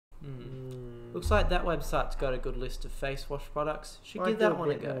Looks like that website's got a good list of face wash products. Should give that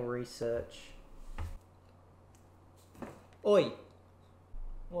one a go. More research. Oi!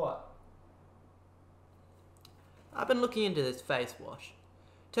 What? I've been looking into this face wash.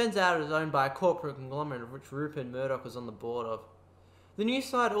 Turns out it was owned by a corporate conglomerate of which Rupert Murdoch was on the board of. The news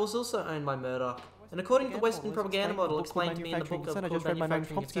site was also owned by Murdoch, and according to the Western propaganda model explained to me in the book of I just read my name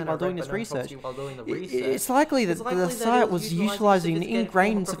property while doing this research. It's likely that the site was utilising an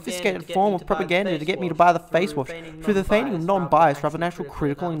ingrained and sophisticated form of propaganda to get me to buy the face wash through the feigning of non-biased rather natural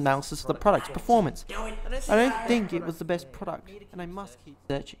critical analysis of the product's performance. I don't think it was the best product, and I must keep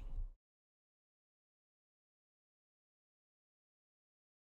searching.